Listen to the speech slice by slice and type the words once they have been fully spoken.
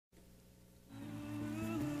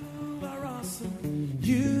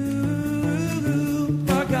You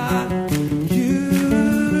are God.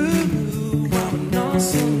 You are an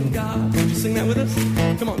awesome God. Sing that with us.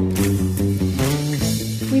 Come on.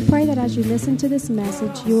 We pray that as you listen to this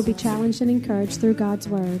message, you will be challenged and encouraged through God's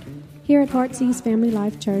Word. Here at Heartsease Family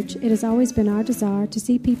Life Church, it has always been our desire to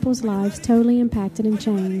see people's lives totally impacted and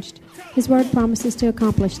changed. His Word promises to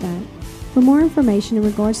accomplish that. For more information in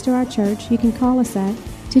regards to our church, you can call us at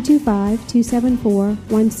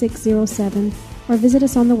 225-274-1607 or visit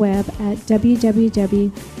us on the web at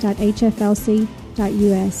www.hflc.us.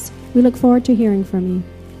 We look forward to hearing from you.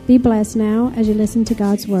 Be blessed now as you listen to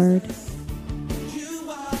God's Word.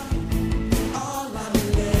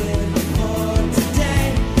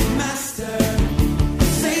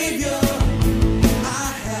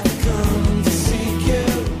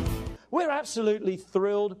 Absolutely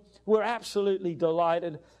thrilled. We're absolutely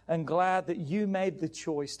delighted and glad that you made the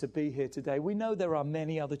choice to be here today. We know there are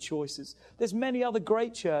many other choices. There's many other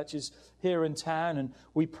great churches here in town, and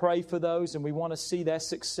we pray for those, and we want to see their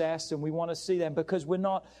success, and we want to see them because we're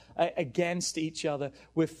not against each other.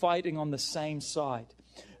 We're fighting on the same side,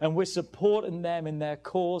 and we're supporting them in their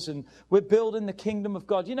cause, and we're building the kingdom of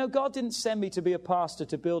God. You know, God didn't send me to be a pastor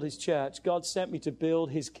to build His church. God sent me to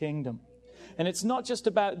build His kingdom. And it's not just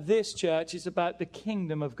about this church, it's about the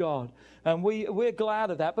kingdom of God. And we're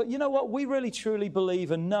glad of that. But you know what? We really truly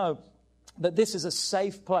believe and know that this is a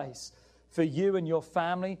safe place for you and your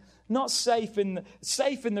family. Not safe in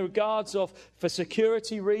the regards of, for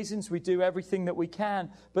security reasons, we do everything that we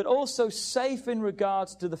can. But also safe in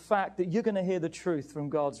regards to the fact that you're going to hear the truth from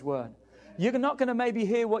God's Word. You're not going to maybe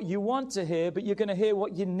hear what you want to hear, but you're going to hear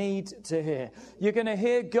what you need to hear. You're going to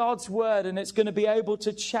hear God's Word, and it's going to be able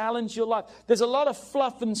to challenge your life. There's a lot of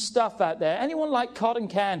fluff and stuff out there. Anyone like cotton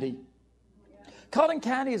candy? Cotton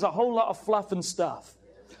candy is a whole lot of fluff and stuff.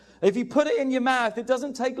 If you put it in your mouth, it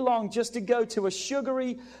doesn't take long just to go to a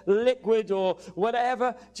sugary liquid or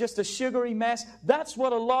whatever, just a sugary mess. That's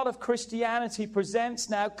what a lot of Christianity presents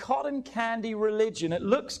now, cotton candy religion. It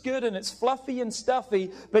looks good and it's fluffy and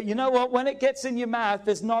stuffy, but you know what? When it gets in your mouth,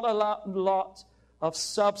 there's not a lot of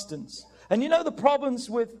substance. And you know the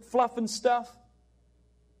problems with fluff and stuff?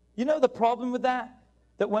 You know the problem with that?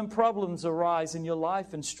 That when problems arise in your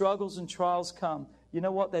life and struggles and trials come, you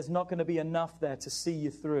know what? There's not going to be enough there to see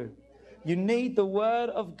you through. You need the Word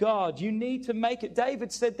of God. You need to make it.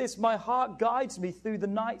 David said this, my heart guides me through the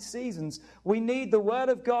night seasons. We need the Word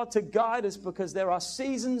of God to guide us because there are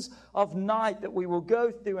seasons of night that we will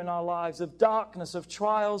go through in our lives, of darkness, of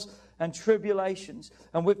trials and tribulations.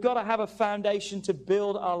 And we've got to have a foundation to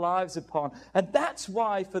build our lives upon. And that's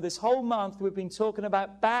why for this whole month we've been talking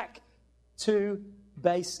about back to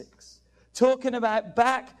basics. Talking about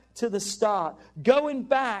back to the start, going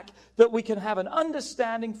back that we can have an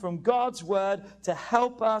understanding from God's Word to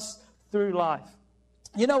help us through life.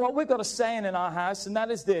 You know what? We've got a saying in our house, and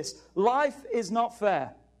that is this: life is not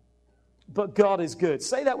fair, but God is good.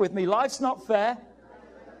 Say that with me. Life's not fair,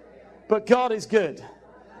 but God is good.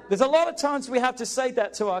 There's a lot of times we have to say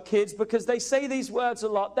that to our kids because they say these words a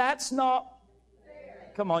lot. That's not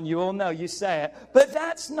Come on, you all know, you say it. But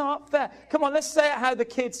that's not fair. Come on, let's say it how the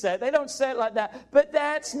kids say it. They don't say it like that. But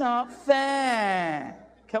that's not fair.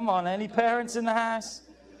 Come on, any parents in the house?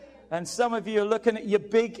 And some of you are looking at your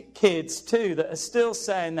big kids too that are still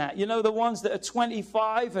saying that. You know, the ones that are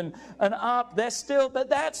 25 and up, they're still, but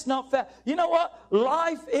that's not fair. You know what?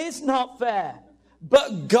 Life is not fair.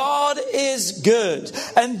 But God is good.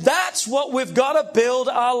 And that's what we've got to build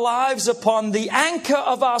our lives upon. The anchor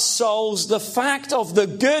of our souls, the fact of the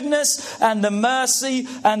goodness and the mercy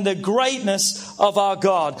and the greatness of our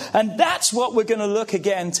God. And that's what we're going to look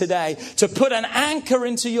again today. To put an anchor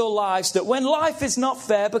into your lives that when life is not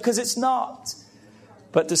fair, because it's not.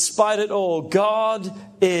 But despite it all, God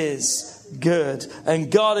is good and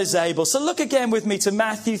God is able. So look again with me to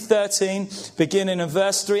Matthew 13, beginning in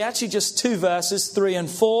verse 3. Actually just two verses, 3 and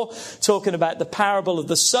 4, talking about the parable of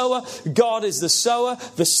the sower. God is the sower,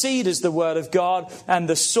 the seed is the word of God, and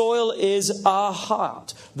the soil is our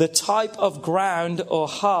heart, the type of ground or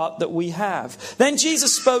heart that we have. Then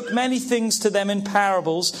Jesus spoke many things to them in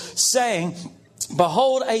parables, saying,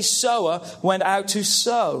 behold, a sower went out to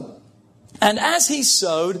sow. And as he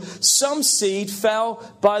sowed, some seed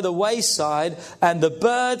fell by the wayside, and the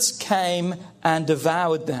birds came and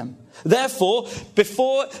devoured them. Therefore,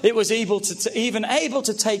 before it was even able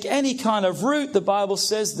to take any kind of root, the Bible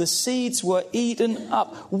says the seeds were eaten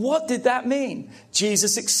up. What did that mean?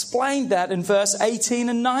 Jesus explained that in verse 18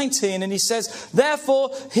 and 19, and he says, therefore,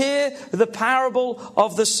 hear the parable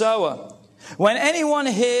of the sower. When anyone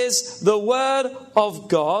hears the word of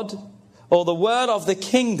God, or the word of the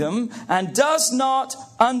kingdom, and does not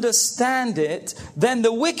understand it, then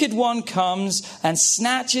the wicked one comes and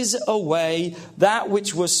snatches away that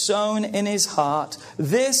which was sown in his heart.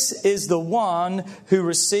 This is the one who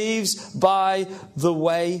receives by the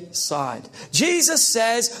wayside. Jesus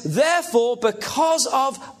says, therefore, because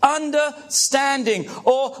of understanding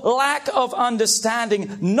or lack of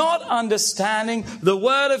understanding, not understanding, the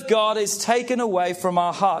word of God is taken away from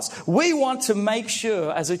our hearts. We want to make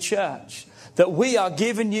sure as a church that we are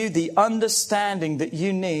giving you the understanding that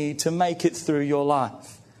you need to make it through your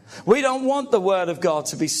life. We don't want the word of God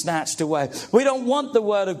to be snatched away. We don't want the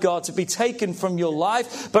word of God to be taken from your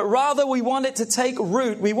life, but rather we want it to take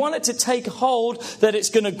root. We want it to take hold, that it's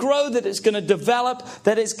going to grow, that it's going to develop,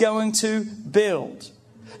 that it's going to build.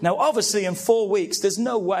 Now, obviously, in 4 weeks, there's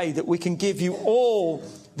no way that we can give you all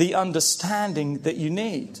the understanding that you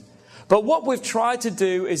need. But what we've tried to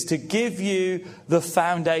do is to give you the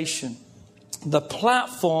foundation, the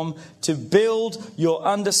platform to build your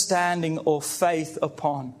understanding or faith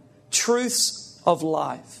upon. Truths of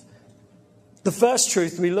life. The first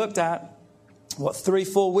truth we looked at,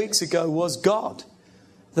 3-4 weeks ago, was God.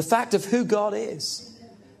 The fact of who God is.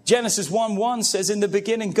 Genesis 1:1 says, in the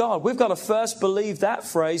beginning, God. We've got to first believe that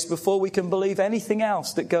phrase before we can believe anything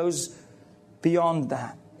else that goes beyond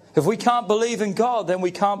that. If we can't believe in God, then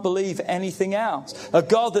we can't believe anything else. A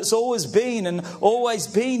God that's always been and always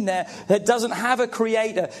been there, that doesn't have a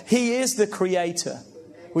creator. He is the creator.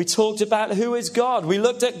 We talked about who is God. We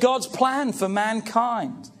looked at God's plan for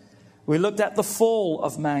mankind. We looked at the fall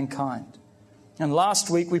of mankind. And last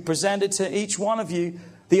week we presented to each one of you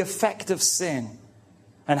the effect of sin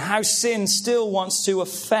and how sin still wants to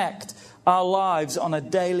affect our lives on a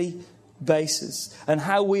daily basis, and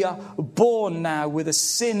how we are born now with a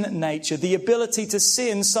sin nature. The ability to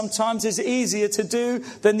sin sometimes is easier to do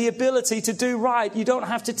than the ability to do right. You don't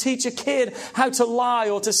have to teach a kid how to lie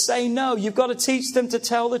or to say no. You've got to teach them to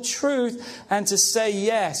tell the truth and to say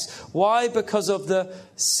yes. Why? Because of the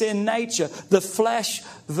sin nature, the flesh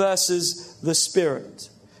versus the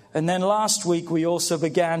spirit. And then last week we also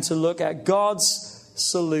began to look at God's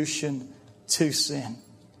solution to sin.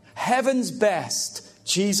 Heaven's best,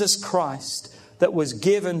 Jesus Christ, that was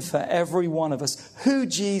given for every one of us. Who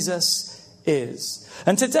Jesus is.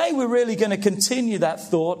 And today we're really going to continue that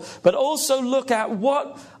thought, but also look at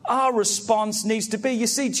what our response needs to be. You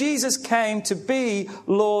see, Jesus came to be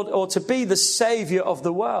Lord, or to be the Savior of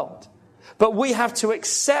the world. But we have to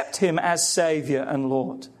accept him as Savior and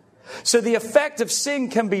Lord. So the effect of sin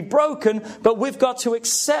can be broken, but we've got to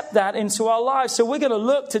accept that into our lives. So we're going to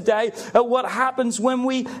look today at what happens when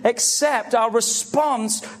we accept our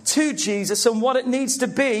response to Jesus and what it needs to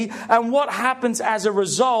be, and what happens as a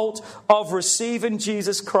result of receiving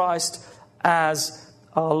Jesus Christ as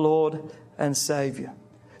our Lord and Savior.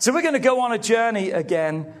 So we're going to go on a journey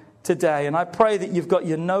again today. And I pray that you've got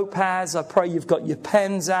your notepads. I pray you've got your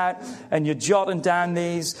pens out and you're jotting down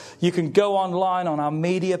these. You can go online on our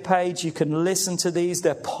media page. You can listen to these.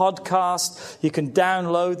 They're podcasts. You can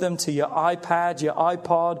download them to your iPad, your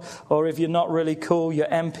iPod, or if you're not really cool, your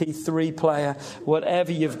MP3 player,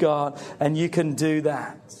 whatever you've got, and you can do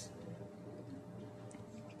that.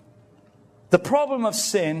 The problem of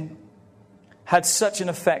sin had such an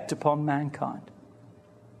effect upon mankind.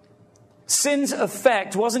 Sin's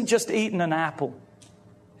effect wasn't just eating an apple.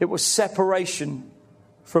 It was separation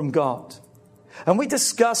from God. And we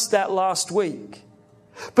discussed that last week.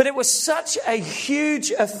 But it was such a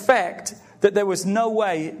huge effect that there was no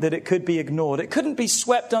way that it could be ignored. It couldn't be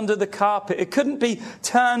swept under the carpet. It couldn't be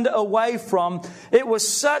turned away from. It was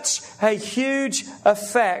such a huge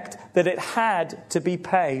effect that it had to be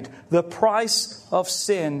paid. The price of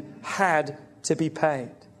sin had to be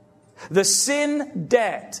paid. The sin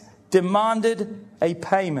debt demanded a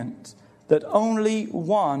payment that only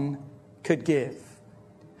one could give.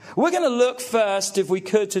 We're going to look first, if we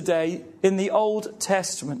could today, in the Old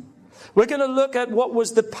Testament. We're going to look at what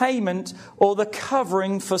was the payment or the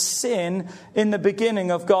covering for sin in the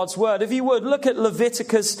beginning of God's Word. If you would, look at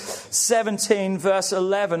Leviticus 17, verse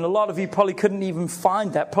 11. A lot of you probably couldn't even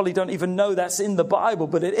find that, probably don't even know that's in the Bible,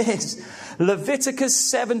 but it is. Leviticus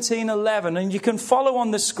 17, 11. And you can follow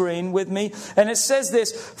on the screen with me. And it says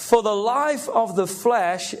this, "For the life of the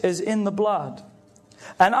flesh is in the blood.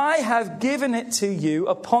 And I have given it to you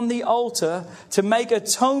upon the altar to make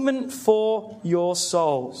atonement for your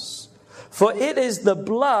souls. For it is the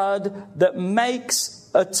blood that makes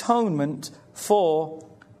atonement for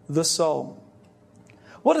the soul."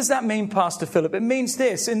 What does that mean, Pastor Philip? It means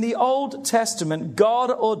this. In the Old Testament,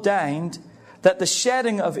 God ordained that the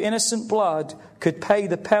shedding of innocent blood could pay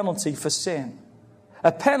the penalty for sin.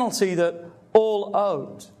 A penalty that all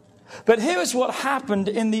owed. But here's what happened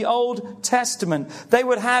in the Old Testament. They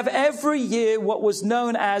would have every year what was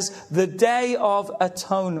known as the Day of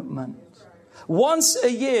Atonement. Once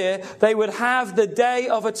a year, they would have the Day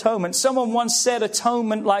of Atonement. Someone once said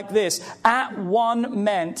atonement like this: at one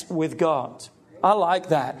meant with God. I like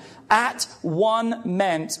that. At one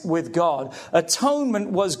meant with God. Atonement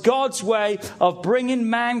was God's way of bringing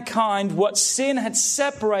mankind what sin had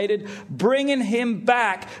separated, bringing him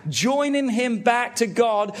back, joining him back to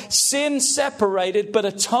God. Sin separated, but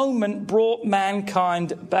atonement brought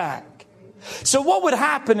mankind back. So what would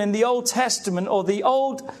happen in the Old Testament or the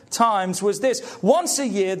old times was this. Once a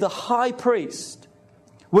year, the high priest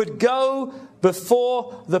would go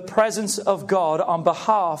before the presence of God on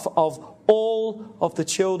behalf of all of the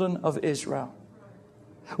children of Israel.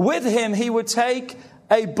 With him, he would take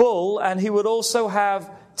a bull, and he would also have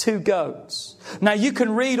 2 goats. Now, you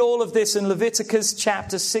can read all of this in Leviticus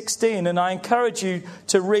chapter 16, and I encourage you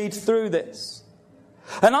to read through this.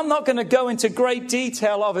 And I'm not going to go into great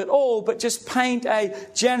detail of it all, but just paint a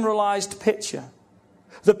generalized picture.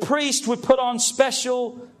 The priest would put on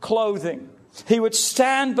special clothing. He would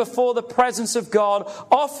stand before the presence of God,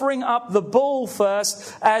 offering up the bull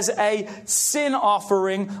first as a sin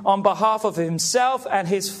offering on behalf of himself and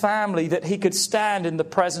his family, that he could stand in the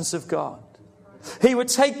presence of God. He would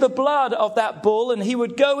take the blood of that bull and he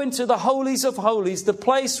would go into the holies of holies, the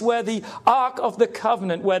place where the Ark of the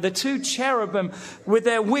Covenant, where the 2 cherubim with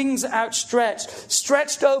their wings outstretched,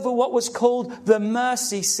 stretched over what was called the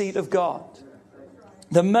mercy seat of God.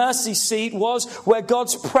 The mercy seat was where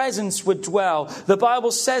God's presence would dwell. The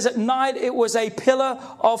Bible says at night it was a pillar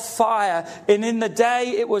of fire, and in the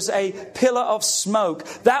day it was a pillar of smoke.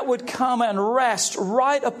 That would come and rest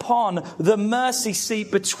right upon the mercy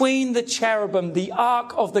seat between the cherubim, the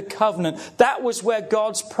Ark of the Covenant. That was where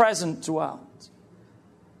God's presence dwelt.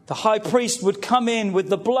 The high priest would come in with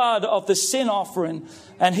the blood of the sin offering,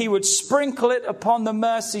 and he would sprinkle it upon the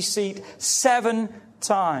mercy seat 7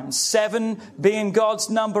 times. 7 being God's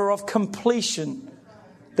number of completion,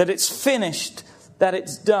 that it's finished, that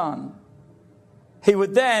it's done. He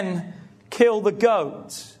would then kill the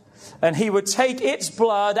goat, and he would take its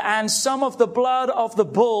blood and some of the blood of the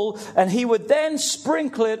bull, and he would then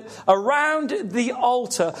sprinkle it around the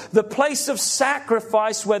altar, the place of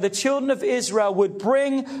sacrifice where the children of Israel would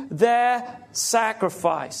bring their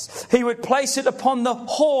sacrifice. He would place it upon the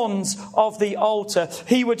horns of the altar.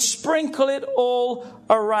 He would sprinkle it all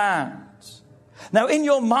around. Now, in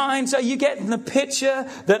your minds, are you getting the picture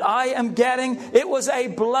that I am getting? It was a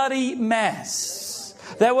bloody mess.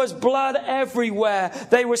 There was blood everywhere.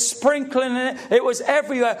 They were sprinkling it. It was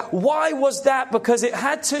everywhere. Why was that? Because it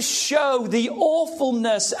had to show the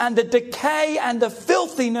awfulness and the decay and the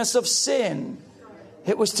filthiness of sin.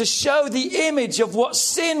 It was to show the image of what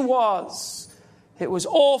sin was. It was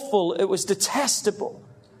awful. It was detestable.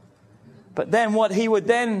 But then what he would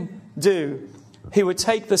then do, he would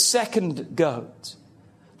take the second goat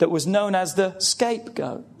that was known as the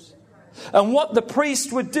scapegoat. And what the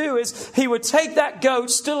priest would do is he would take that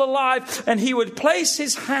goat still alive, and he would place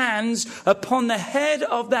his hands upon the head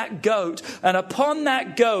of that goat. And upon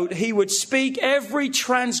that goat, he would speak every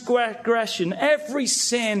transgression, every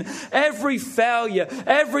sin, every failure,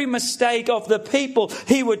 every mistake of the people.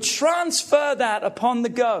 He would transfer that upon the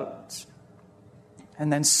goat.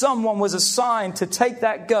 And then someone was assigned to take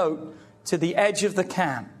that goat to the edge of the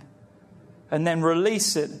camp and then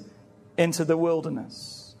release it into the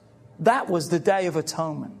wilderness. That was the Day of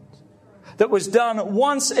Atonement. That was done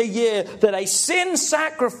once a year, that a sin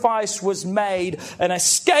sacrifice was made and a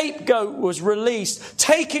scapegoat was released,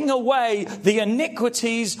 taking away the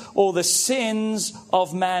iniquities or the sins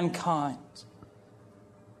of mankind.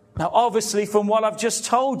 Now, obviously, from what I've just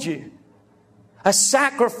told you, a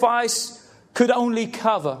sacrifice could only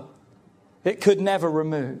cover. It could never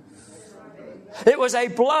remove. It was a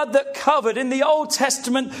blood that covered. In the Old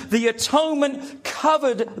Testament, the atonement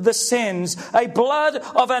covered the sins. A blood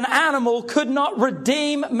of an animal could not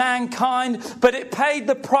redeem mankind, but it paid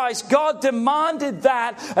the price. God demanded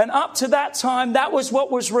that, and up to that time, that was what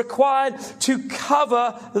was required to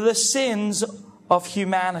cover the sins of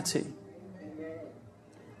humanity.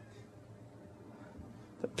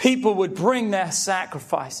 The people would bring their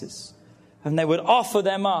sacrifices, and they would offer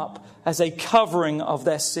them up as a covering of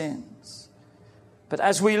their sins. But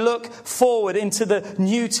as we look forward into the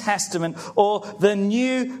New Testament or the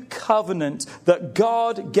new covenant that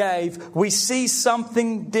God gave, we see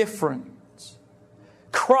something different.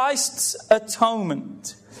 Christ's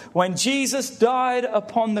atonement When Jesus died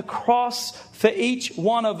upon the cross for each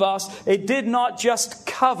one of us, it did not just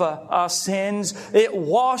cover our sins, it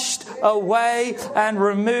washed away and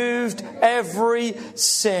removed every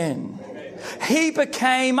sin. He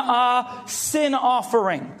became our sin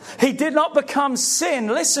offering. He did not become sin.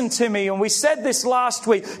 Listen to me, and we said this last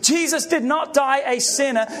week. Jesus did not die a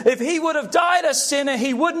sinner. If he would have died a sinner,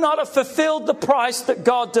 he would not have fulfilled the price that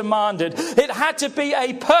God demanded. It had to be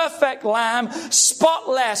a perfect lamb,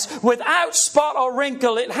 spotless, without spot or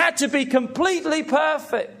wrinkle. It had to be completely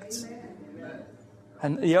perfect.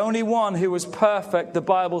 And the only one who was perfect, the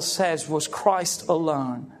Bible says, was Christ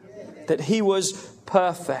alone. That he was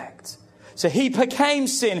perfect. So he became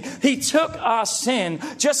sin. He took our sin.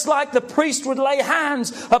 Just like the priest would lay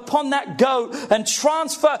hands upon that goat and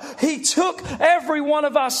transfer. He took every one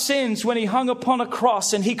of our sins when he hung upon a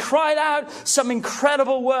cross. And he cried out some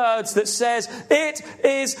incredible words that says, "It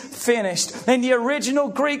is finished." In the original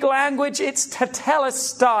Greek language, it's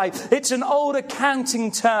tetelestai. It's an old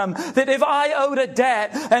accounting term that if I owed a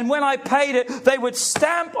debt and when I paid it, they would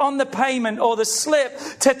stamp on the payment or the slip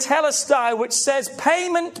tetelestai, which says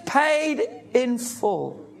payment paid in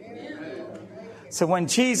full. So when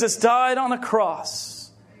Jesus died on a cross,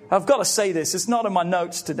 I've got to say this, it's not in my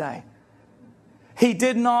notes today. He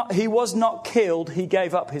was not killed, he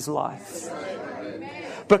gave up his life.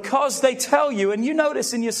 Because they tell you, and you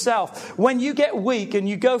notice in yourself, when you get weak and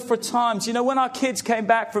you go for times, when our kids came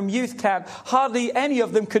back from youth camp, hardly any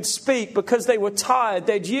of them could speak because they were tired.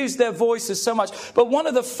 They'd used their voices so much. But one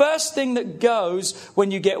of the first things that goes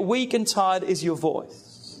when you get weak and tired is your voice.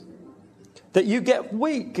 That you get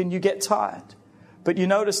weak and you get tired. But you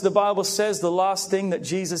notice the Bible says the last thing that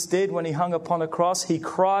Jesus did when he hung upon a cross, he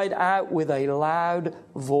cried out with a loud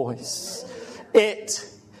voice, "It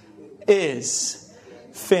is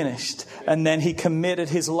finished." And then he committed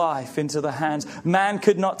his life into the hands. Man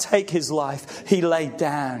could not take his life. He laid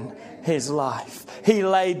down his life. He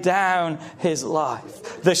laid down his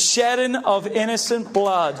life. The shedding of innocent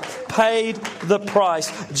blood paid the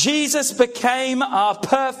price. Jesus became our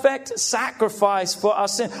perfect sacrifice for our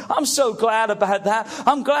sin. I'm so glad about that.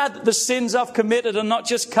 I'm glad that the sins I've committed are not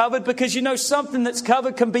just covered, because something that's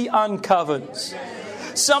covered can be uncovered.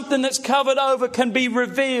 Something that's covered over can be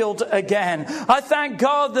revealed again. I thank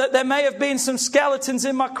God that there may have been some skeletons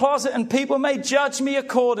in my closet and people may judge me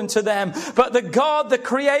according to them. But the God, the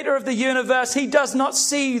creator of the universe, he does not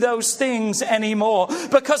see those things anymore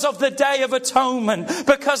because of the Day of Atonement,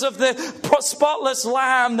 because of the spotless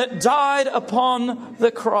Lamb that died upon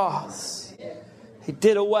the cross. He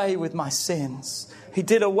did away with my sins. He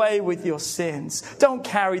did away with your sins. Don't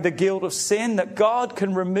carry the guilt of sin that God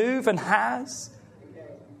can remove and has.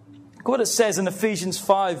 Look what it says in Ephesians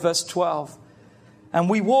 5 verse 12. "And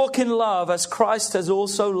we walk in love as Christ has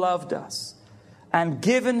also loved us and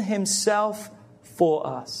given himself for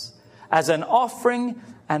us as an offering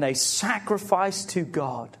and a sacrifice to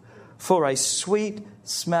God for a sweet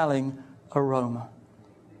smelling aroma."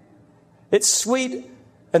 It's sweet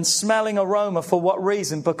and smelling aroma for what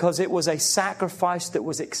reason? Because it was a sacrifice that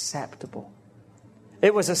was acceptable.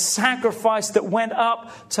 It was a sacrifice that went up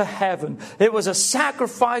to heaven. It was a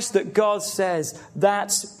sacrifice that God says,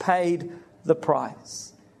 that's paid the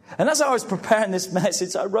price. And as I was preparing this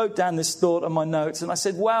message, I wrote down this thought on my notes. And I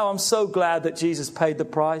said, wow, I'm so glad that Jesus paid the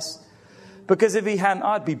price. Because if he hadn't,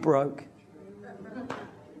 I'd be broke.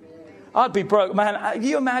 I'd be broke. Man,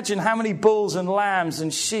 you imagine how many bulls and lambs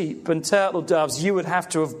and sheep and turtle doves you would have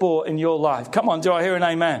to have bought in your life. Come on, do I hear an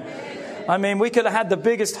amen? I mean, we could have had the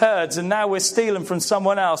biggest herds and now we're stealing from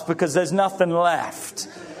someone else because there's nothing left.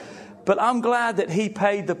 But I'm glad that he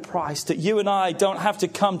paid the price, that you and I don't have to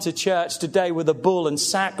come to church today with a bull and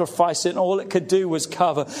sacrifice it and all it could do was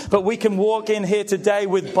cover. But we can walk in here today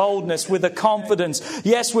with boldness, with a confidence.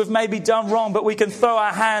 Yes, we've maybe done wrong, but we can throw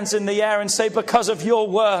our hands in the air and say, because of your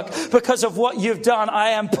work, because of what you've done, I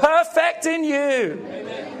am perfect in you.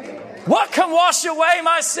 Amen. What can wash away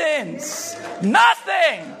my sins?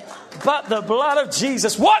 Nothing but the blood of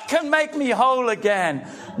Jesus. What can make me whole again?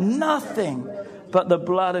 Nothing but the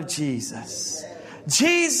blood of Jesus.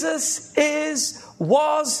 Jesus is,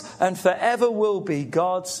 was, and forever will be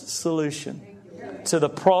God's solution to the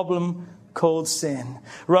problem called sin.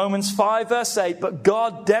 Romans 5 verse 8, but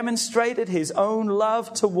God demonstrated his own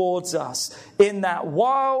love towards us in that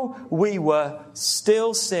while we were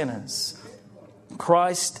still sinners,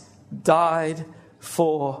 Christ died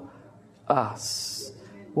for us.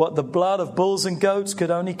 What the blood of bulls and goats could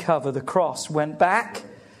only cover, the cross went back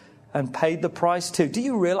and paid the price too. Do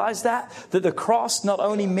you realize that? That the cross not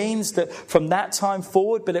only means that from that time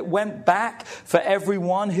forward, but it went back for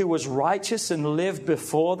everyone who was righteous and lived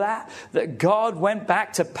before that. That God went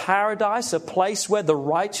back to paradise, a place where the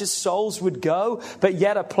righteous souls would go, but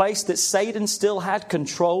yet a place that Satan still had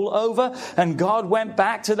control over. And God went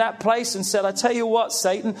back to that place and said, I tell you what,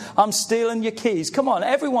 Satan, I'm stealing your keys. Come on,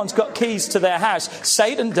 everyone's got keys to their house.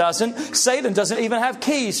 Satan doesn't. Satan doesn't even have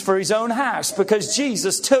keys for his own house because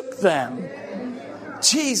Jesus took them.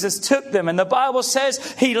 Jesus took them. And the Bible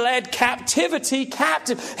says he led captivity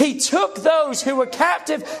captive. He took those who were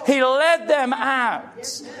captive. He led them out.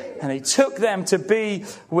 And he took them to be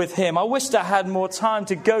with him. I wished I had more time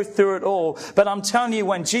to go through it all. But I'm telling you,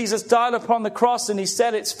 when Jesus died upon the cross and he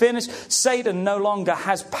said it's finished, Satan no longer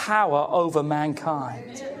has power over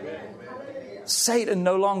mankind. Satan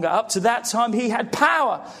no longer. Up to that time, he had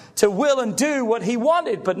power to will and do what he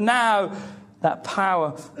wanted. But now that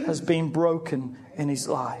power has been broken in his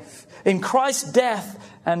life. In Christ's death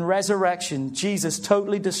and resurrection, Jesus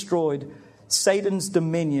totally destroyed Satan's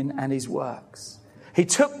dominion and his works. He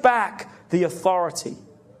took back the authority.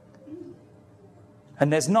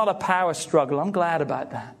 And there's not a power struggle. I'm glad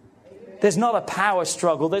about that. There's not a power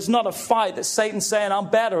struggle. There's not a fight that Satan's saying,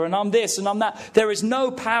 I'm better and I'm this and I'm that. There is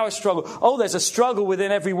no power struggle. Oh, there's a struggle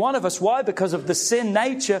within every one of us. Why? Because of the sin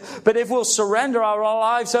nature. But if we'll surrender our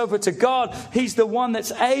lives over to God, he's the one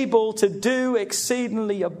that's able to do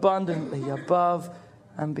exceedingly abundantly above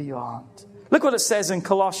and beyond. Look what it says in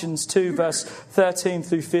Colossians 2, verse 13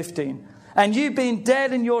 through 15. And you being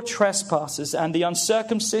dead in your trespasses and the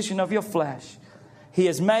uncircumcision of your flesh, he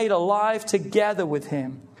has made alive together with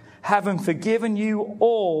him, having forgiven you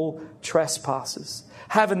all trespasses,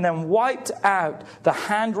 having them wiped out the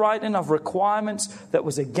handwriting of requirements that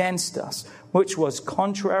was against us, which was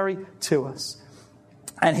contrary to us.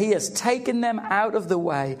 And he has taken them out of the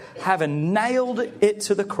way, having nailed it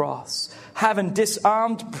to the cross, having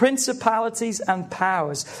disarmed principalities and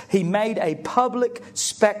powers. He made a public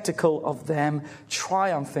spectacle of them,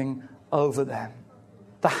 triumphing over them.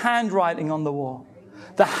 The handwriting on the wall.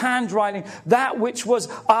 The handwriting, that which was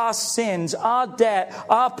our sins, our debt,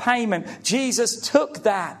 our payment. Jesus took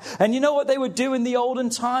that. And you know what they would do in the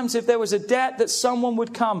olden times if there was a debt that someone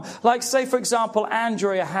would come? Like say, for example,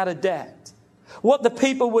 Andrea had a debt. What the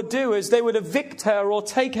people would do is they would evict her or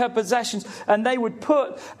take her possessions, and they would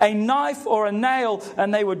put a knife or a nail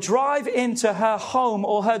and they would drive into her home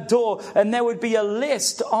or her door, and there would be a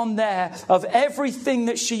list on there of everything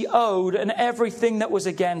that she owed and everything that was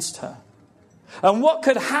against her. And what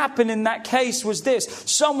could happen in that case was this.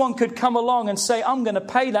 Someone could come along and say, I'm going to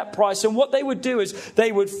pay that price. And what they would do is they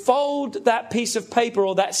would fold that piece of paper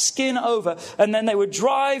or that skin over, and then they would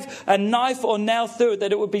drive a knife or nail through it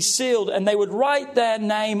that it would be sealed, and they would write their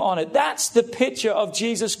name on it. That's the picture of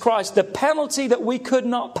Jesus Christ, the penalty that we could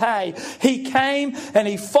not pay. He came and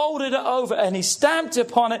he folded it over and he stamped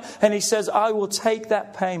upon it, and he says, I will take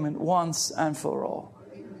that payment once and for all.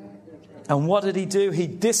 And what did he do? He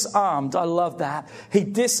disarmed, I love that. He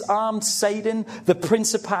disarmed Satan, the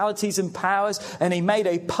principalities and powers, and he made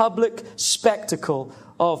a public spectacle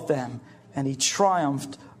of them. And he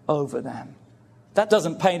triumphed over them. That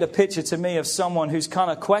doesn't paint a picture to me of someone who's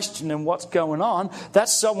kind of questioning what's going on.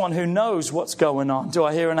 That's someone who knows what's going on. Do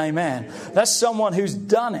I hear an amen? That's someone who's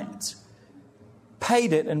done it,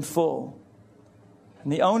 paid it in full.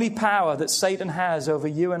 And the only power that Satan has over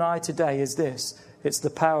you and I today is this. It's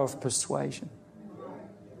the power of persuasion.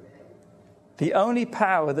 The only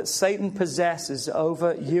power that Satan possesses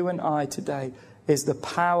over you and I today is the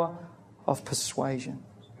power of persuasion.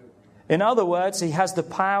 In other words, he has the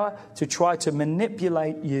power to try to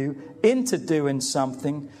manipulate you into doing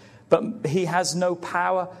something, but he has no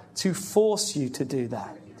power to force you to do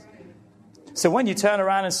that. So when you turn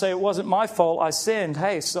around and say, it wasn't my fault, I sinned.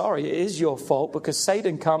 Hey, sorry, it is your fault, because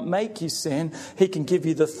Satan can't make you sin. He can give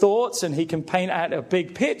you the thoughts and he can paint out a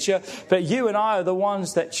big picture. But you and I are the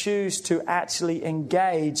ones that choose to actually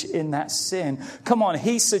engage in that sin. Come on,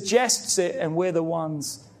 he suggests it and we're the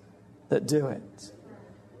ones that do it.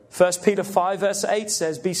 1 Peter 5 verse 8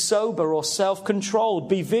 says, be sober or self-controlled,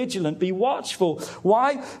 be vigilant, be watchful.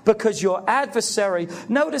 Why? Because your adversary,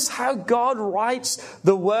 notice how God writes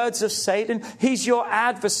the words of Satan. He's your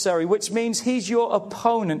adversary, which means he's your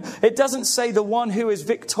opponent. It doesn't say the one who is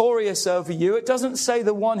victorious over you. It doesn't say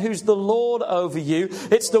the one who's the Lord over you.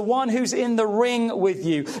 It's the one who's in the ring with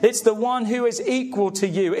you. It's the one who is equal to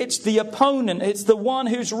you. It's the opponent. It's the one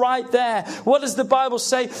who's right there. What does the Bible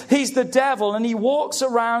say? He's the devil, and he walks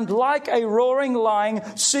around like a roaring lion,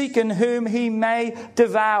 seeking whom he may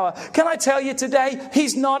devour. Can I tell you today,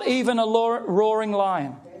 he's not even a roaring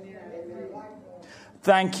lion.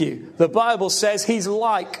 Thank you. The Bible says he's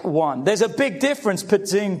like one. There's a big difference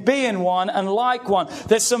between being one and like one.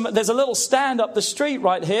 There's a little stand up the street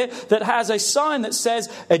right here that has a sign that says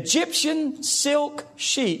Egyptian silk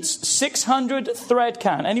sheets, 600 thread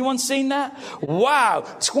count. Anyone seen that? Wow.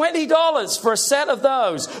 $20 for a set of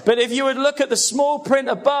those. But if you would look at the small print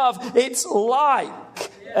above, it's like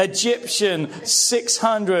Egyptian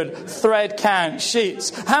 600 thread count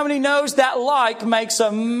sheets. How many knows that like makes a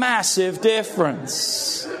massive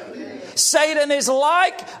difference? Satan is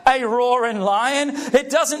like a roaring lion. It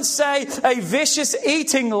doesn't say a vicious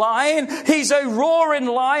eating lion. He's a roaring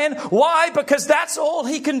lion. Why? Because that's all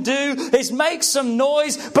he can do is make some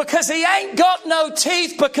noise, because he ain't got no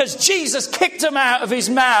teeth, because Jesus kicked him out of his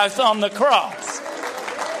mouth on the cross.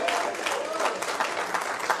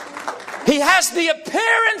 He has the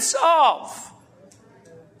appearance of.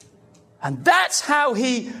 And that's how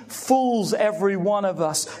he fools every one of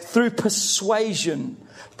us, through persuasion,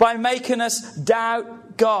 by making us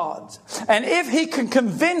doubt God. And if he can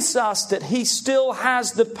convince us that he still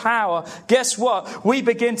has the power, guess what? We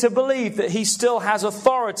begin to believe that he still has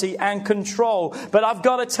authority and control. But I've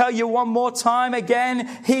got to tell you one more time again,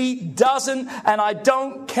 he doesn't, and I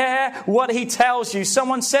don't care what he tells you.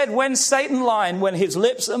 Someone said, when's Satan lying? When his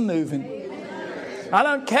lips are moving. I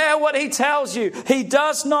don't care what he tells you. He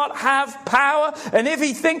does not have power. And if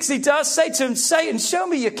he thinks he does, say to him, Satan, show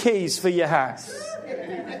me your keys for your house.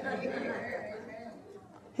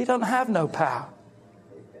 He don't have no power.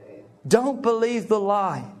 Don't believe the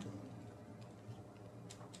lie.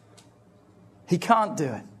 He can't do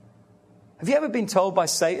it. Have you ever been told by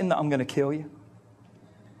Satan that I'm going to kill you?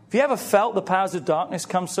 Have you ever felt the powers of darkness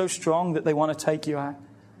come so strong that they want to take you out?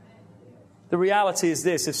 The reality is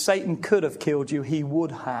this: if Satan could have killed you, he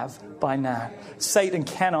would have by now. Satan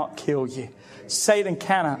cannot kill you. Satan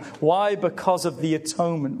cannot. Why? Because of the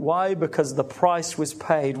atonement. Why? Because the price was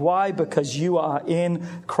paid. Why? Because you are in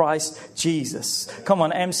Christ Jesus. Come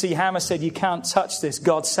on, MC Hammer said you can't touch this.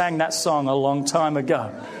 God sang that song a long time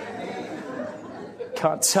ago.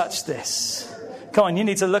 Can't touch this. Come on, you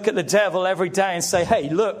need to look at the devil every day and say, hey,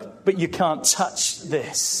 look, but you can't touch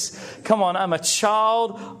this. Come on, I'm a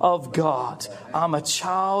child of God. I'm a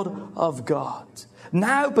child of God.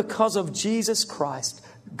 Now, because of Jesus Christ,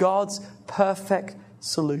 God's perfect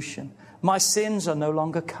solution. My sins are no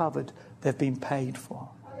longer covered. They've been paid for.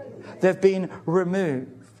 They've been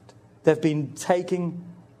removed. They've been taken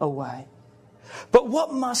away. But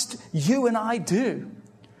what must you and I do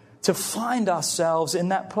to find ourselves in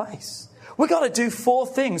that place? We've got to do 4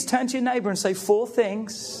 things. Turn to your neighbor and say 4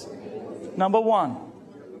 things. Number 1.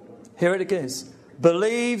 Here it is.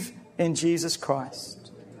 Believe in Jesus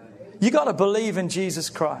Christ. You got to believe in Jesus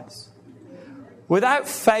Christ. Without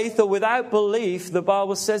faith or without belief, the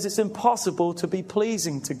Bible says it's impossible to be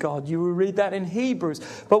pleasing to God. You will read that in Hebrews.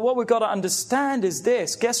 But what we've got to understand is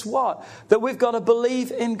this. Guess what? That we've got to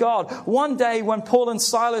believe in God. One day when Paul and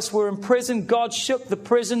Silas were in prison, God shook the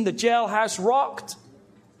prison. The jailhouse rocked.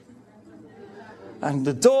 And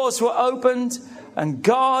the doors were opened. And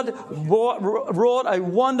God wrought a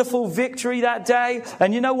wonderful victory that day.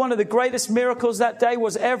 And you know, one of the greatest miracles that day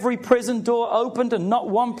was every prison door opened and not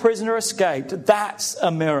one prisoner escaped. That's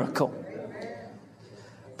a miracle.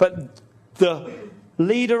 But the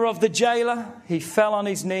leader of the jailer, he fell on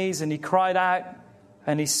his knees and he cried out.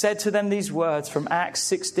 And he said to them these words from Acts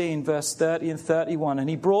 16, verse 30 and 31. And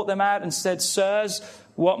he brought them out and said, sirs,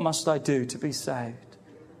 what must I do to be saved?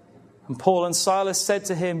 And Paul and Silas said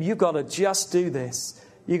to him, you got to just do this.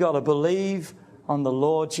 You got to believe on the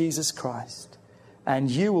Lord Jesus Christ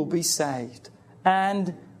and you will be saved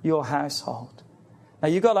and your household. Now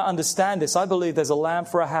you got to understand this. I believe there's a lamp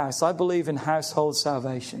for a house. I believe in household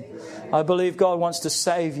salvation. I believe God wants to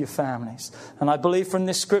save your families. And I believe from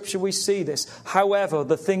this scripture we see this. However,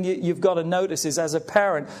 the thing you've got to notice is, as a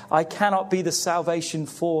parent, I cannot be the salvation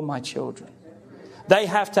for my children. They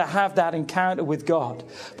have to have that encounter with God.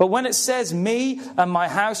 But when it says me and my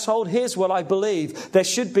household, here's what I believe. There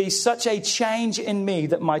should be such a change in me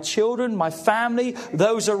that my children, my family,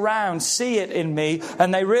 those around see it in me.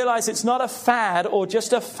 And they realize it's not a fad or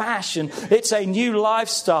just a fashion. It's a new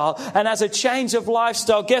lifestyle. And as a change of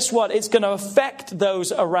lifestyle, guess what? It's going to affect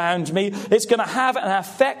those around me. It's going to have an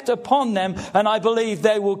effect upon them. And I believe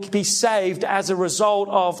they will be saved as a result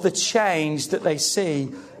of the change that they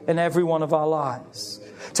see in every one of our lives.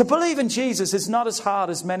 To believe in Jesus is not as hard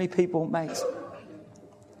as many people make it.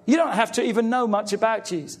 You don't have to even know much about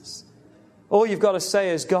Jesus. All you've got to say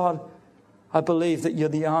is, God, I believe that you're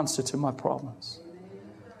the answer to my problems.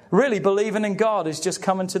 Really, believing in God is just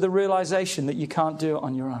coming to the realization that you can't do it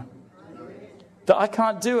on your own. That I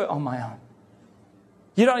can't do it on my own.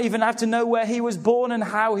 You don't even have to know where he was born and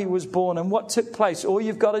how he was born and what took place. All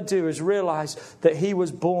you've got to do is realize that he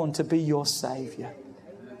was born to be your Savior.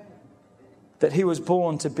 That he was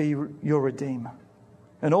born to be your Redeemer.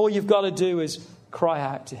 And all you've got to do is cry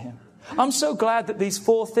out to him. I'm so glad that these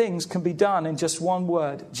 4 things can be done in just one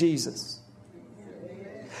word, Jesus.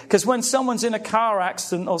 Because when someone's in a car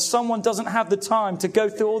accident or someone doesn't have the time to go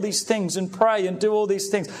through all these things and pray and do all these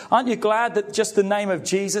things, aren't you glad that just the name of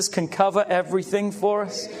Jesus can cover everything for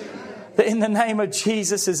us? That in the name of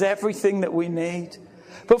Jesus is everything that we need.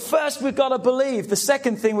 But first we've got to believe. The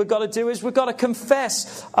second thing we've got to do is we've got to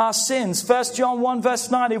confess our sins. 1 John 1 verse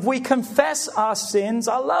 9. If we confess our sins,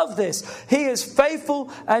 I love this. He is faithful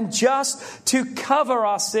and just to cover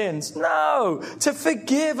our sins. No, to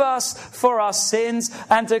forgive us for our sins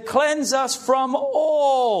and to cleanse us from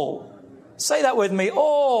all. Say that with me,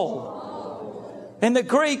 all. In the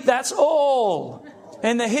Greek, that's all.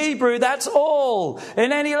 In the Hebrew, that's all.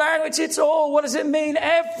 In any language, it's all. What does it mean?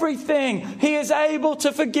 Everything. He is able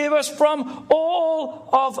to forgive us from all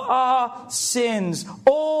of our sins,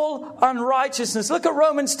 all unrighteousness. Look at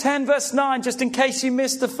Romans 10 verse 9, just in case you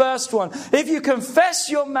missed the first one. If you confess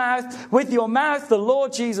with your mouth the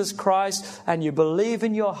Lord Jesus Christ and you believe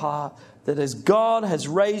in your heart that as God has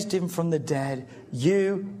raised him from the dead,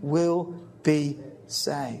 you will be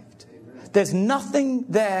saved. There's nothing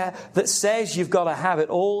there that says you've got to have it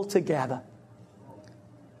all together.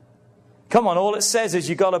 Come on, all it says is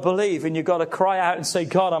you've got to believe and you've got to cry out and say,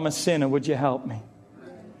 God, I'm a sinner. Would you help me?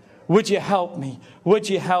 Would you help me? Would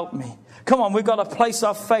you help me? Come on, we've got to place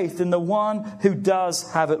our faith in the one who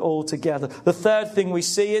does have it all together. The third thing we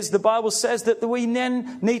see is the Bible says that we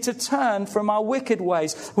then need to turn from our wicked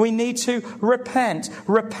ways. We need to repent.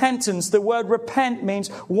 Repentance, the word repent means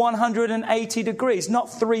 180 degrees,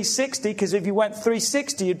 not 360, because if you went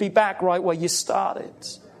 360, you'd be back right where you started.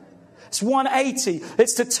 It's 180.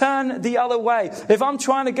 It's to turn the other way. If I'm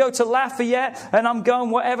trying to go to Lafayette and I'm going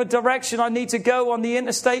whatever direction I need to go on the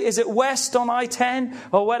interstate, is it west on I-10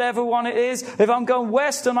 or whatever one it is? If I'm going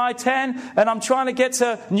west on I-10 and I'm trying to get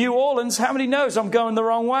to New Orleans, how many knows I'm going the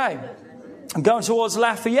wrong way? I'm going towards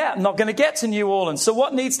Lafayette. I'm not going to get to New Orleans. So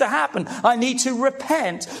what needs to happen? I need to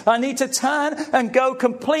repent. I need to turn and go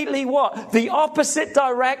completely what? The opposite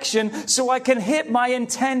direction so I can hit my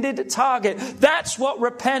intended target. That's what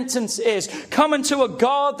repentance is. Coming to a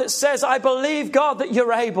God that says, I believe, God, that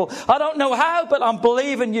you're able. I don't know how, but I'm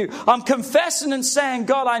believing you. I'm confessing and saying,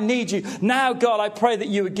 God, I need you. Now, God, I pray that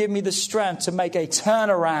you would give me the strength to make a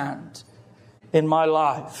turnaround in my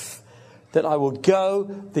life. That I will go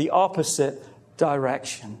the opposite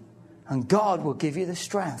direction. And God will give you the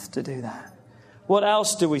strength to do that. What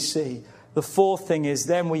else do we see? The fourth thing is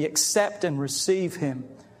then we accept and receive him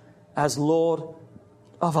as Lord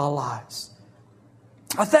of our lives.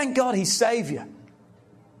 I thank God he's Savior.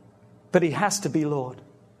 But he has to be Lord.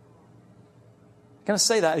 I'm going to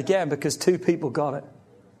say that again because 2 people got it.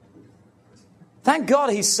 Thank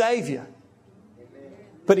God he's Savior.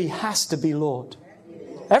 But he has to be Lord.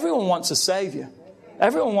 Everyone wants a Savior.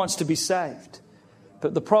 Everyone wants to be saved.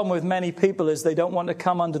 But the problem with many people is they don't want to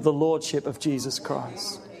come under the lordship of Jesus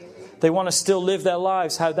Christ. They want to still live their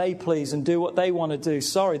lives how they please and do what they want to do.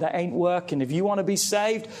 Sorry, that ain't working. If you want to be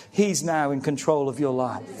saved, he's now in control of your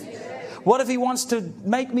life. What if he wants to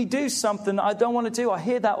make me do something I don't want to do? I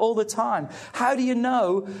hear that all the time. How do you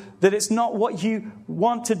know that it's not what you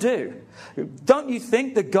want to do? Don't you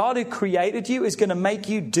think the God who created you is going to make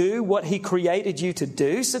you do what he created you to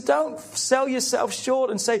do? So don't sell yourself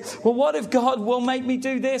short and say, well, what if God will make me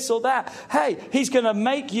do this or that? Hey, he's going to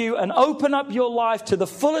make you and open up your life to the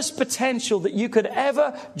fullest potential that you could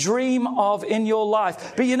ever dream of in your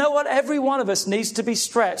life. But you know what? Every one of us needs to be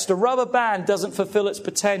stretched. A rubber band doesn't fulfill its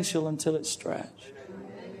potential until it's stretched.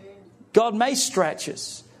 God may stretch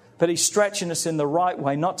us, but he's stretching us in the right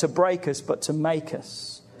way, not to break us, but to make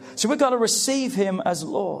us. So we've got to receive him as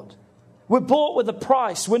Lord. We're bought with a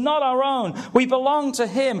price. We're not our own. We belong to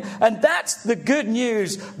him. And that's the good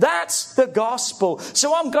news. That's the gospel.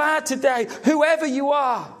 So I'm glad today, whoever you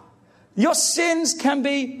are, your sins can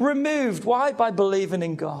be removed. Why? By believing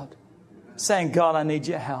in God. Saying, God, I need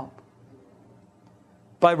your help.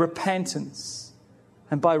 By repentance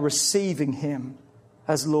and by receiving him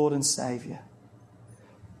as Lord and Savior.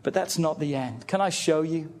 But that's not the end. Can I show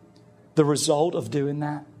you the result of doing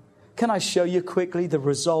that? Can I show you quickly the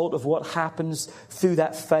result of what happens through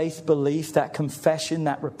that faith, belief, that confession,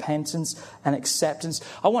 that repentance and acceptance?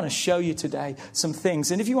 I want to show you today some things.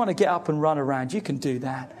 And if you want to get up and run around, you can do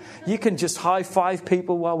that. You can just high five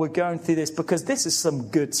people while we're going through this because this is some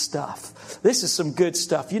good stuff. This is some good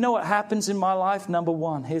stuff. You know what happens in my life? Number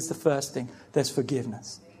one, here's the first thing. There's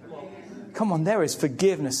forgiveness. Come Come on, there is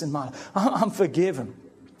forgiveness in my life. I'm forgiven.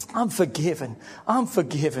 I'm forgiven. I'm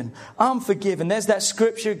forgiven. I'm forgiven. There's that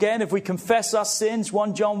scripture again. If we confess our sins,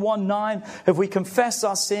 1 John 1:9, if we confess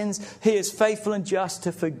our sins, He is faithful and just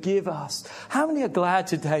to forgive us. How many are glad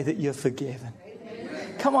today that you're forgiven?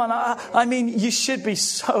 Come on, I mean, you should be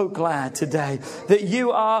so glad today that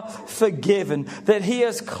you are forgiven, that He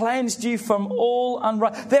has cleansed you from all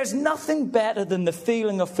unrighteousness. There's nothing better than the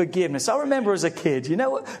feeling of forgiveness. I remember as a kid, you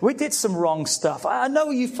know, we did some wrong stuff. I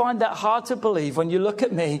know you find that hard to believe when you look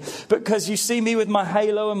at me, because you see me with my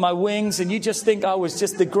halo and my wings and you just think I was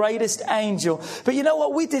just the greatest angel. But you know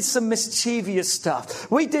what? We did some mischievous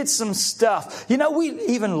stuff. We did some stuff. You know, we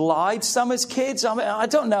even lied some as kids. I mean, I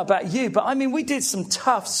don't know about you, but I mean, we did some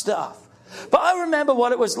tough stuff. But I remember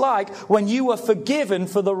what it was like when you were forgiven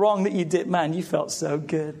for the wrong that you did. Man, you felt so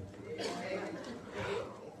good.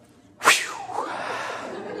 Whew.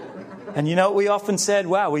 And you know what we often said?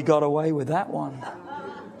 Wow, we got away with that one.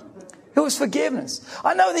 It was forgiveness.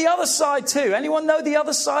 I know the other side too. Anyone know the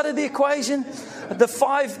other side of the equation? The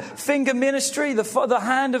 5-finger ministry, the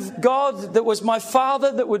hand of God that was my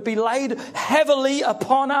Father that would be laid heavily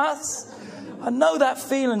upon us. I know that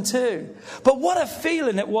feeling too. But what a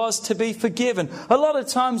feeling it was to be forgiven. A lot of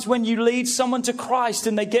times when you lead someone to Christ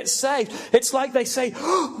and they get saved, it's like they say,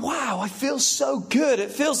 oh, wow, I feel so good.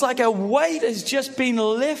 It feels like a weight has just been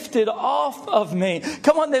lifted off of me.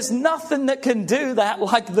 Come on, there's nothing that can do that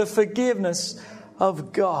like the forgiveness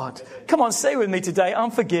of God. Come on, say with me today,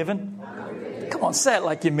 I'm forgiven. Come on, say it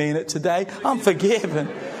like you mean it today. I'm forgiven.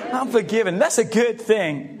 I'm forgiven. That's a good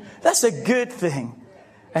thing. That's a good thing.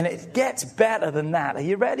 And it gets better than that. Are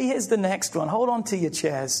you ready? Here's the next one. Hold on to your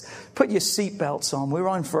chairs. Put your seatbelts on. We're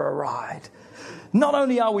on for a ride. Not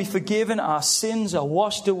only are we forgiven, our sins are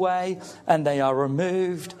washed away and they are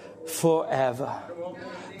removed forever.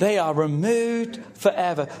 They are removed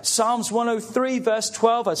forever. Psalms 103 verse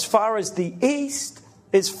 12, as far as the east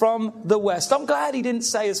is from the west. I'm glad he didn't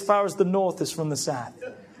say as far as the north is from the south.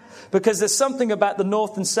 Because there's something about the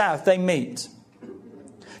north and south, they meet.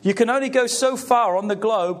 You can only go so far on the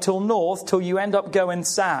globe till north till you end up going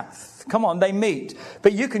south. Come on, they meet.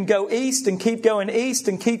 But you can go east and keep going east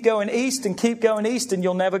and keep going east and keep going east and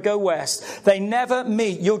you'll never go west. They never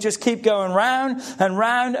meet. You'll just keep going round and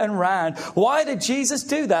round and round. Why did Jesus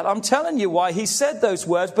do that? I'm telling you why he said those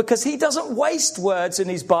words, because he doesn't waste words in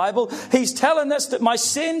his Bible. He's telling us that my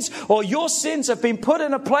sins or your sins have been put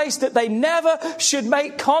in a place that they never should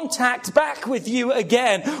make contact back with you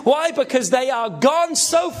again. Why? Because they are gone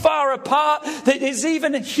so far apart that it is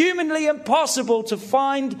even humanly impossible to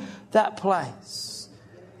find that place.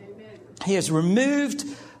 He has removed,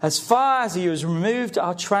 as far as he has removed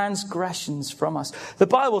our transgressions from us. The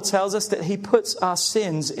Bible tells us that he puts our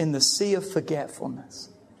sins in the sea of forgetfulness.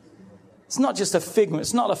 It's not just a figment.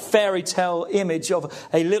 It's not a fairy tale image of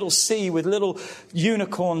a little sea with little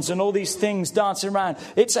unicorns and all these things dancing around.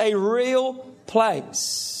 It's a real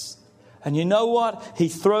place. And you know what? He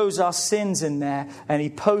throws our sins in there and he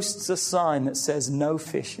posts a sign that says no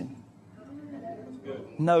fishing.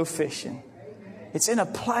 No fishing. It's in a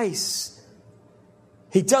place.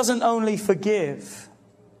 He doesn't only forgive,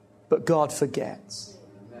 but God forgets.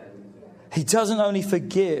 He doesn't only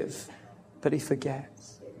forgive, but he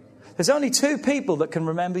forgets. There's only two people that can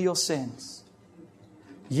remember your sins.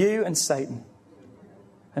 You and Satan.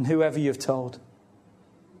 And whoever you've told.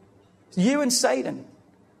 You and Satan.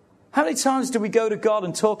 How many times do we go to God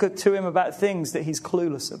and talk to him about things that he's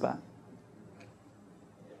clueless about?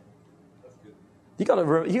 You got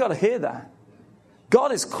to hear that.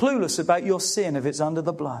 God is clueless about your sin if it's under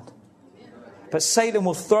the blood. But Satan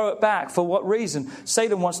will throw it back. For what reason?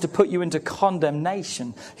 Satan wants to put you into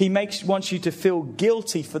condemnation. He wants you to feel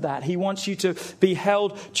guilty for that. He wants you to be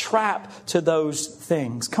held trapped to those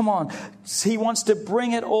things. Come on. He wants to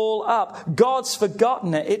bring it all up. God's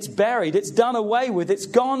forgotten it. It's buried. It's done away with. It's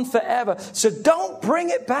gone forever. So don't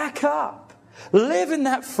bring it back up. Live in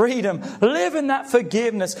that freedom. Live in that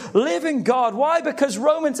forgiveness. Live in God. Why? Because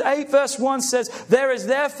Romans 8 verse 1 says, there is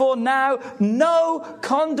therefore now no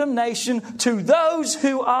condemnation to those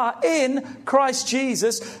who are in Christ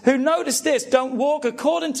Jesus, who, notice this, don't walk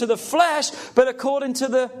according to the flesh, but according to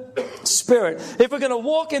the Spirit. If we're going to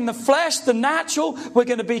walk in the flesh, the natural, we're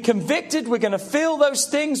going to be convicted. We're going to feel those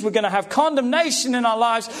things. We're going to have condemnation in our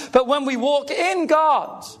lives. But when we walk in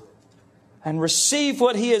God and receive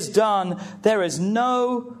what he has done, there is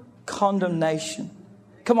no condemnation.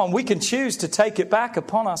 Come on, we can choose to take it back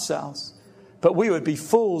upon ourselves. But we would be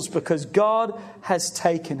fools because God has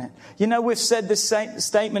taken it. You know, we've said this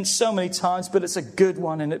statement so many times, but it's a good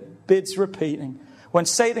one and it bids repeating. When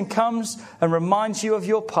Satan comes and reminds you of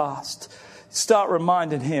your past, Start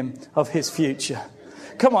reminding him of his future.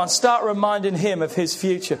 Come on, start reminding him of his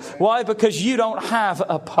future. Why? Because you don't have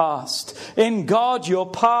a past. In God, your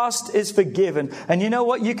past is forgiven. And you know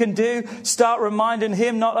what you can do? Start reminding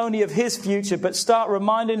him not only of his future, but start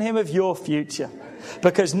reminding him of your future.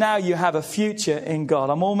 Because now you have a future in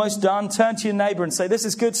God. I'm almost done. Turn to your neighbor and say, this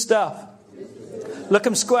is good stuff. Look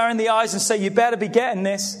him square in the eyes and say, you better be getting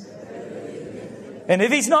this. And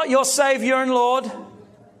if he's not your Savior and Lord,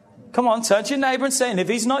 come on, turn to your neighbor and say, and if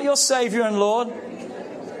he's not your Savior and Lord,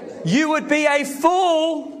 you would be a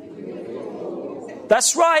fool.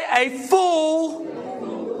 That's right, a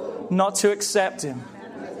fool not to accept him.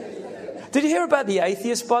 Did you hear about the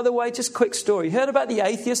atheist, by the way? Just a quick story. You heard about the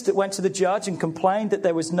atheist that went to the judge and complained that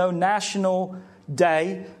there was no national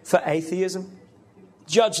day for atheism?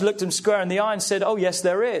 Judge looked him square in the eye and said, oh, yes,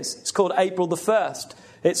 there is. It's called April the 1st.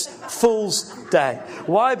 It's Fool's Day.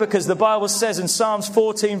 Why? Because the Bible says in Psalms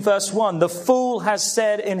 14 verse 1, the fool has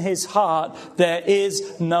said in his heart, there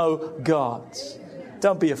is no God.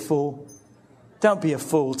 Don't be a fool. Don't be a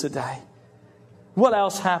fool today. What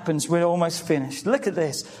else happens? We're almost finished. Look at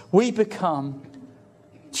this. We become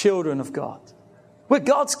children of God. We're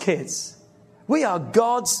God's kids. We are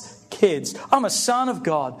God's kids. I'm a son of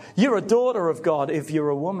God. You're a daughter of God if you're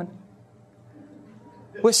a woman.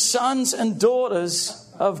 We're sons and daughters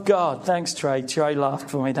of God. Thanks, Trey. Trey laughed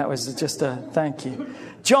for me. That was just a thank you.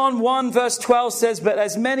 John 1 verse 12 says, but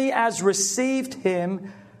as many as received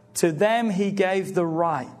him, to them he gave the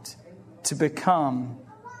right to become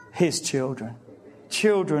his children.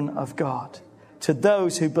 Children of God. To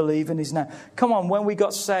those who believe in his name. Come on, when we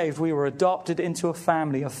got saved, we were adopted into a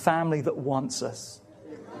family that wants us.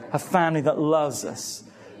 A family that loves us.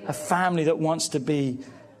 A family that wants to be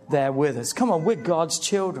there with us. Come on, we're God's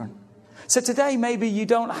children. So today, maybe you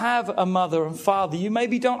don't have a mother and father. You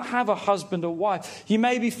maybe don't have a husband or wife. You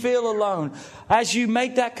maybe feel alone. As you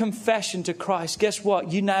make that confession to Christ, guess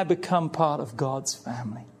what? You now become part of God's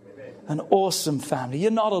family. An awesome family.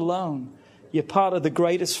 You're not alone. You're part of the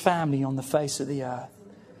greatest family on the face of the earth.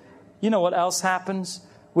 You know what else happens?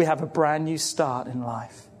 We have a brand new start in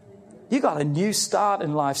life. You got a new start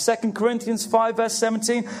in life. 2 Corinthians 5 verse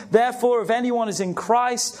 17. Therefore, if anyone is in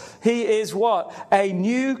Christ, he is what? A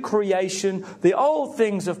new creation. The old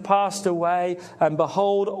things have passed away, and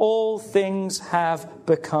behold, all things have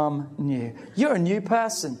become new. You're a new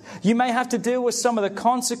person. You may have to deal with some of the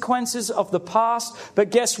consequences of the past, but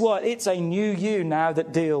guess what? It's a new you now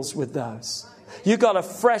that deals with those. You got a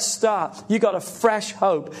fresh start. You got a fresh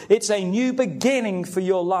hope. It's a new beginning for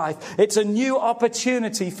your life. It's a new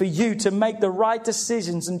opportunity for you to make the right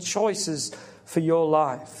decisions and choices for your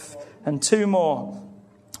life. And two more.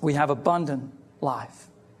 We have abundant life.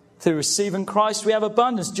 Through receiving Christ, we have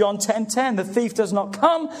abundance. John 10:10, the thief does not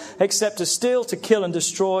come except to steal, to kill and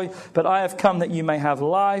destroy. But I have come that you may have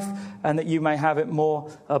life and that you may have it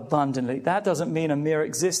more abundantly. That doesn't mean a mere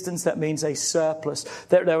existence. That means a surplus.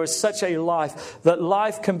 That there is such a life, that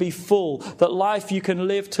life can be full, that life you can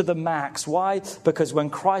live to the max. Why? Because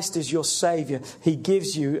when Christ is your Savior, He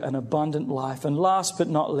gives you an abundant life. And last but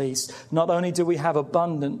not least, not only do we have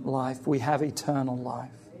abundant life, we have eternal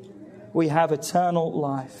life. We have eternal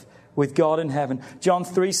life with God in heaven. John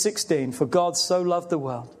 3:16, for God so loved the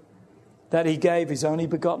world that He gave His only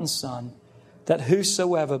begotten Son, that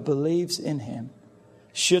whosoever believes in Him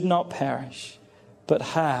should not perish, but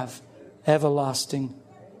have everlasting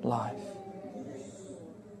life.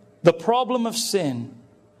 The problem of sin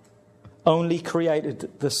only created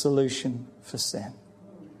the solution for sin.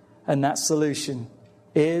 And that solution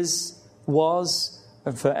is, was,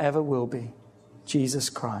 and forever will be Jesus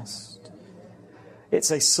Christ. It's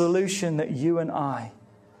a solution that you and I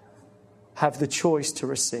have the choice to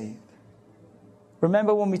receive.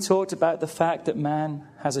 Remember when we talked about the fact that man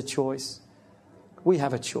has a choice? We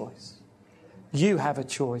have a choice. You have a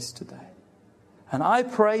choice today. And I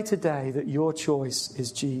pray today that your choice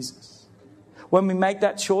is Jesus. When we make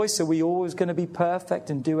that choice, are we always going to be perfect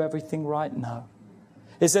and do everything right? No.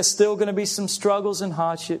 Is there still going to be some struggles and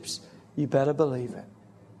hardships? You better believe it.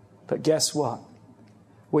 But guess what?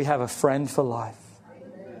 We have a friend for life.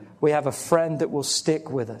 We have a friend that will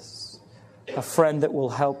stick with us. A friend that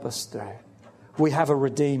will help us through. We have a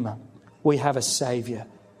Redeemer. We have a Savior.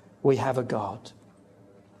 We have a God.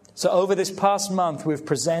 So over this past month, we've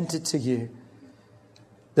presented to you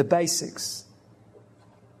the basics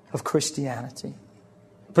of Christianity.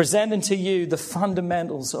 Presenting to you the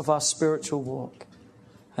fundamentals of our spiritual walk.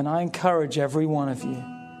 And I encourage every one of you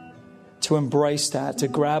to embrace that, to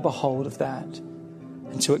grab a hold of that,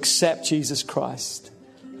 and to accept Jesus Christ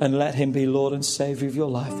and let Him be Lord and Savior of your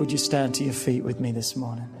life. Would you stand to your feet with me this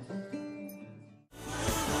morning?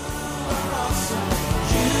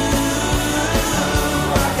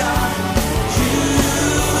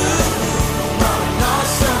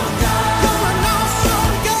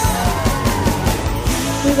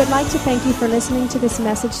 like to thank you for listening to this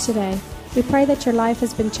message today. We pray that your life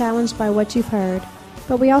has been challenged by what you've heard,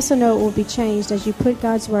 but we also know it will be changed as you put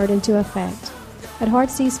God's Word into effect. At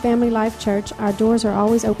Heartsease Family Life Church, our doors are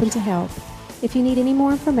always open to help. If you need any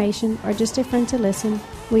more information or just a friend to listen,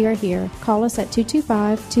 we are here. Call us at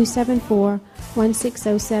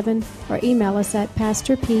 225-274-1607 or email us at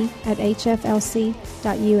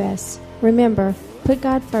pastorp@hflc.us. Remember, put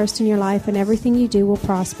God first in your life and everything you do will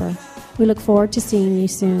prosper. We look forward to seeing you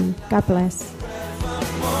soon. God bless.